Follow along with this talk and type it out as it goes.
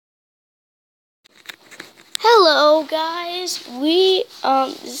So guys, we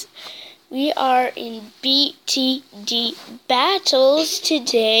are in BTD battles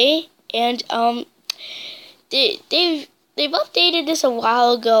today, and they've updated this a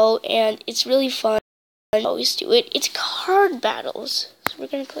while ago, and it's really fun. I always do it. It's card battles, so we're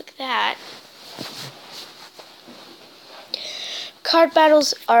gonna click that. Card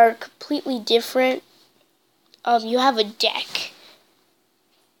battles are completely different. You have a deck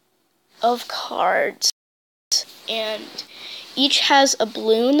of cards, and each has a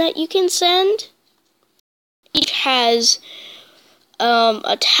balloon that you can send. Each has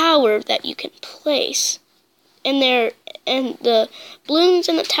a tower that you can place, and the balloons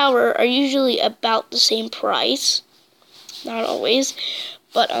and the tower are usually about the same price. Not always,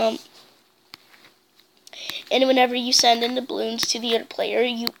 but and whenever you send in the balloons to the other player,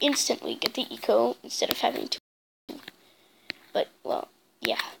 you instantly get the eco instead of having to. But well,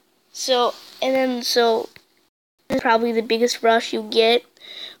 yeah. So probably the biggest rush you get.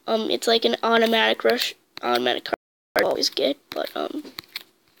 It's like an automatic rush, automatic card you always get, but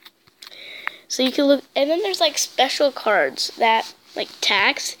so you can look, and then there's like special cards that, like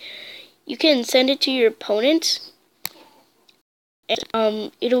tax, you can send it to your opponent,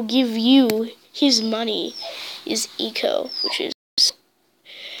 and it'll give you his money, his eco, which is,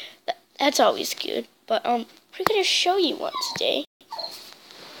 that's always good. But we're gonna show you one today.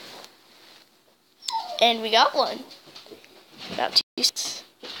 And we got one. About 2 cents.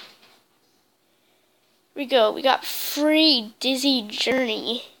 Here we go. We got free Dizzy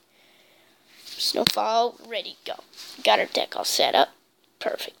Journey. Snowfall, ready to go. Got our deck all set up.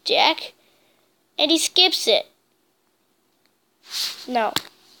 Perfect Jack. And he skips it. No.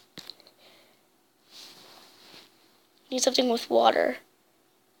 Need something with water.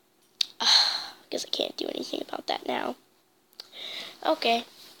 Guess I can't do anything about that now. Okay.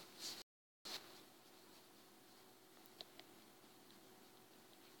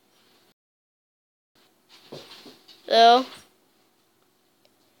 So,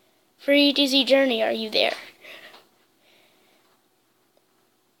 free Dizzy Journey, are you there?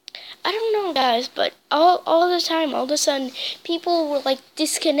 I don't know, guys, but all the time, all of a sudden, people will like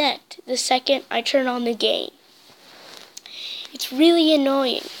disconnect the second I turn on the game. It's really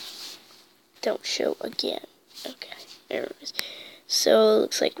annoying. Don't show again. Okay, there it is. So it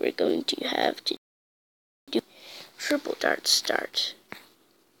looks like we're going to have to do triple dart start.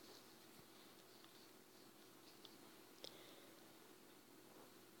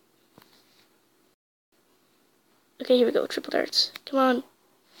 Okay, here we go. Triple darts. Come on.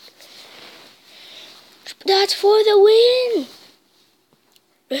 Triple darts for the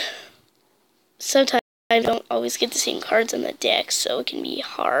win! Sometimes I don't always get the same cards on the deck, so it can be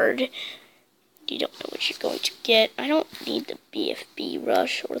hard. You don't know what you're going to get. I don't need the BFB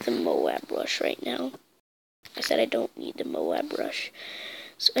rush or the Moab rush right now. I said I don't need the Moab rush.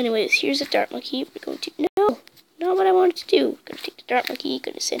 So anyways, here's a dart monkey. We're going to... No! Not what I wanted to do. Gonna take the dart monkey.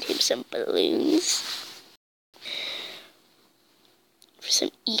 Gonna send him some balloons. For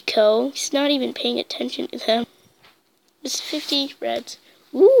some eco. He's not even paying attention to them. It's 50 reds.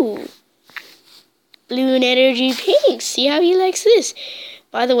 Ooh! Balloon energy pink. See how he likes this.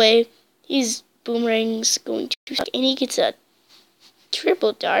 By the way, his boomerang's going to suck, and he gets a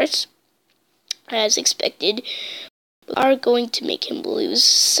triple darts, as expected. Are going to make him lose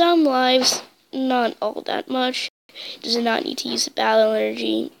some lives, not all that much. Does not need to use the battle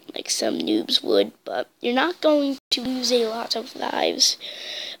energy like some noobs would, but you're not going to lose a lot of lives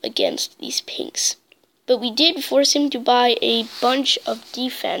against these pinks. But we did force him to buy a bunch of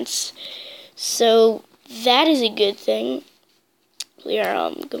defense, so that is a good thing. We are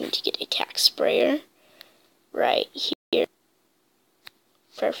going to get a attack sprayer right here.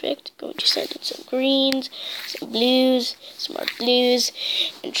 Perfect. Going to send in some greens, some blues, some more blues,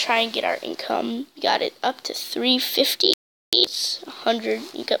 and try and get our income. We got it up to 350. It's 100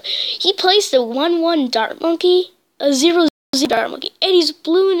 income. He placed a 1-1 dart monkey, a 0-0 dart monkey, and he's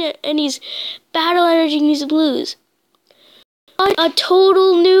blue in it, and he's battle energy and he's blues. What a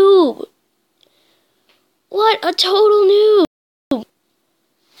total noob! What a total noob!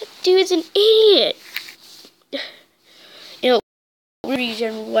 That dude's an idiot. You know,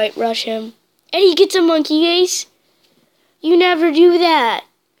 region white rush him, and he gets a monkey ace. You never do that.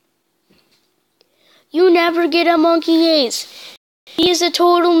 You never get a monkey ace. He is a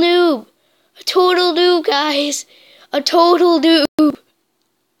total noob. A total noob, guys. A total noob.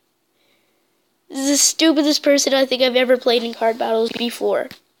 This is the stupidest person I think I've ever played in card battles before.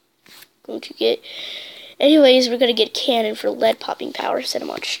 Going to get... Anyways, we're going to get cannon for lead popping power. Set him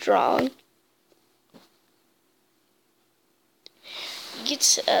on strong. He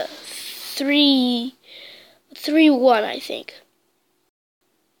gets 3 3-1, I think.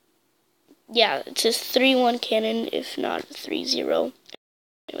 Yeah, it says 3-1 cannon, if not 3-0. Anyway,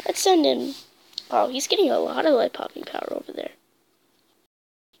 let's send him. Oh, he's getting a lot of light popping power over there.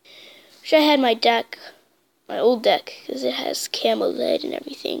 Wish I had my deck, my old deck, because it has camo lead and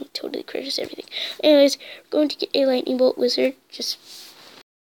everything. Totally crushes everything. Anyways, we're going to get a lightning bolt wizard, just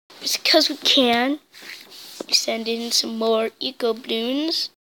because we can. Send in some more eco balloons,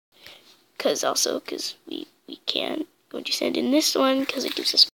 because we can. Going to send in this one because it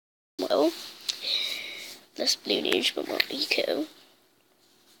gives us more, less balloonage but more eco.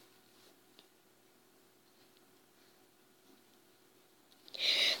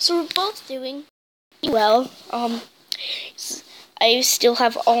 So we're both doing well. I still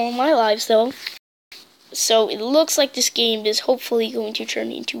have all my lives though, so it looks like this game is hopefully going to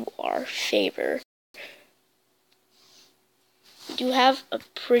turn into our favor. We do have a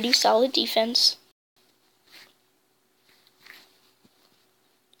pretty solid defense.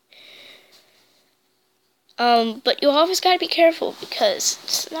 But you always gotta be careful because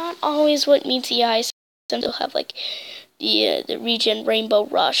it's not always what meets the eye. Sometimes you'll have like the regen rainbow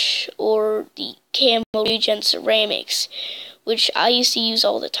rush or the camo regen ceramics, which I used to use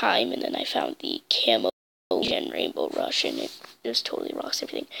all the time, and then I found the camo regen rainbow rush and it just totally rocks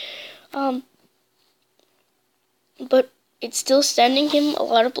everything. But it's still sending him a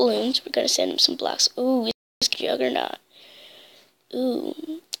lot of balloons. We're gonna send him some blocks. Ooh, this Juggernaut.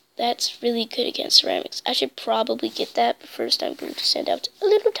 Ooh, that's really good against ceramics. I should probably get that, but first I'm going to send out a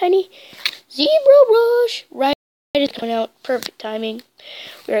little tiny Zebra Rush. Right, it's coming out. Perfect timing.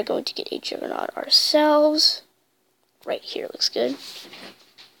 We are going to get a Juggernaut ourselves. Right here looks good.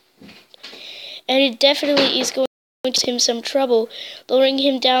 And it definitely is going to give him some trouble, lowering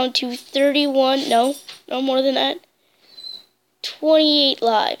him down to 31, no more than that. 28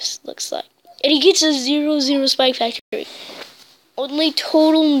 lives, looks like. And he gets a 0-0 spike factory. Only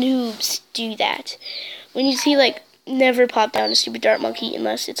total noobs do that. When you see, like, never pop down a stupid dart monkey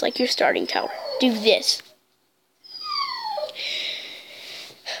unless it's like your starting tower. Do this.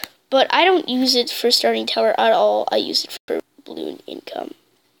 But I don't use it for starting tower at all. I use it for balloon income.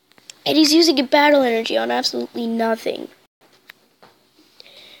 And he's using a battle energy on absolutely nothing.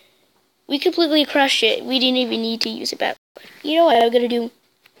 We completely crushed it. We didn't even need to use a battle. You know what I'm going to do?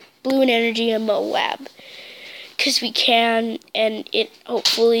 Balloon energy and Moab. Because we can, and it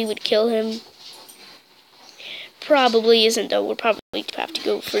hopefully would kill him. Probably isn't, though. We'll probably have to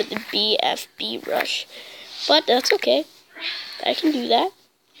go for the BFB rush. But that's okay. I can do that.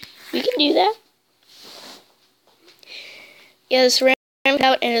 We can do that. Yeah, this ran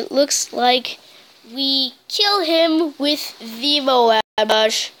out, and it looks like we kill him with the Moab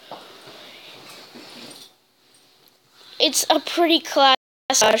rush. It's a pretty class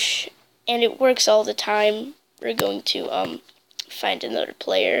rush, and it works all the time. We're going to find another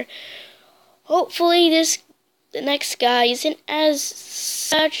player. Hopefully the next guy isn't as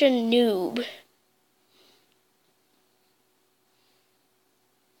such a noob.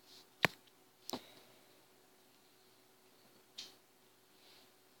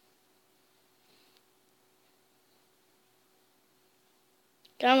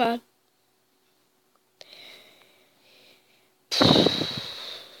 Come on.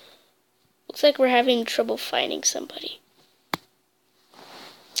 Looks like we're having trouble finding somebody.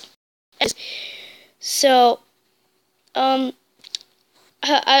 So, I'm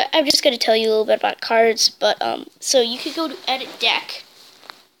just going to tell you a little bit about cards, but, so you could go to edit deck.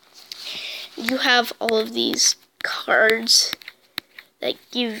 You have all of these cards that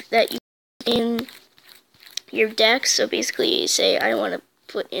you in your deck. So basically, say I want to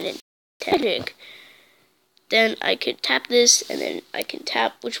put in a magic, then I could tap this, and then I can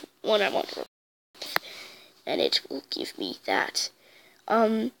tap which one I want to replace, and it will give me that.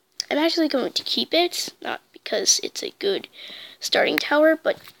 I'm actually going to keep it, not because it's a good starting tower,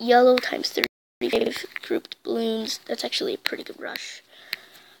 but yellow times 35 grouped balloons, that's actually a pretty good rush.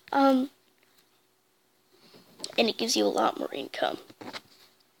 And it gives you a lot more income.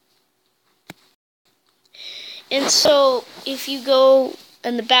 And so, if you go,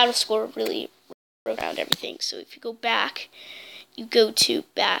 and the battle score really broke down everything, so if you go back, you go to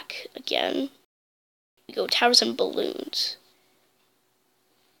back again, you go towers and balloons.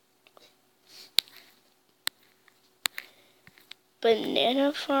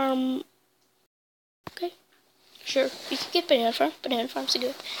 Banana farm, okay, sure, you can get banana farm's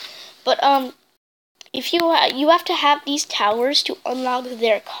good, but, if you have to have these towers to unlock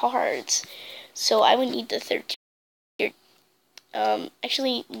their cards, so I would need the 13.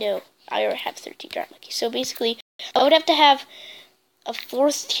 Actually, no, I already have 13 Dart Monkeys. So basically, I would have to have a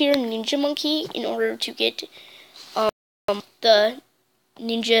 4th tier Ninja Monkey in order to get the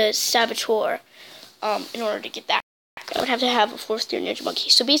Ninja Saboteur in order to get that. I would have to have a 4th tier Ninja Monkey.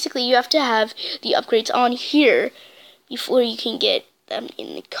 So basically, you have to have the upgrades on here before you can get them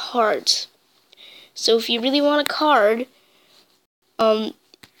in the cards. So if you really want a card,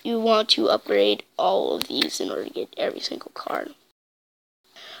 you want to upgrade all of these in order to get every single card.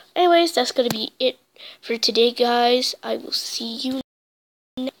 Anyways, that's going to be it for today, guys. I will see you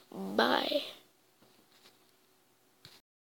next. Bye.